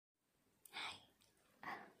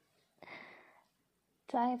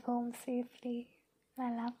drive home safely,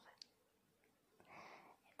 my love.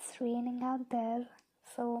 It's raining out there,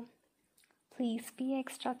 so please be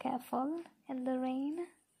extra careful in the rain.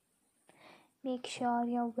 Make sure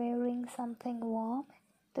you're wearing something warm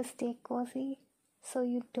to stay cozy so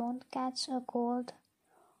you don't catch a cold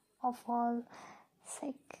or fall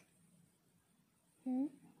sick. And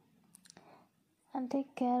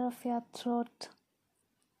take care of your throat.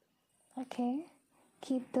 Okay?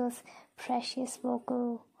 Keep those precious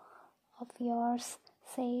vocal of yours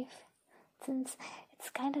safe, since it's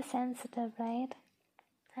kind of sensitive, right?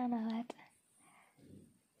 I know it.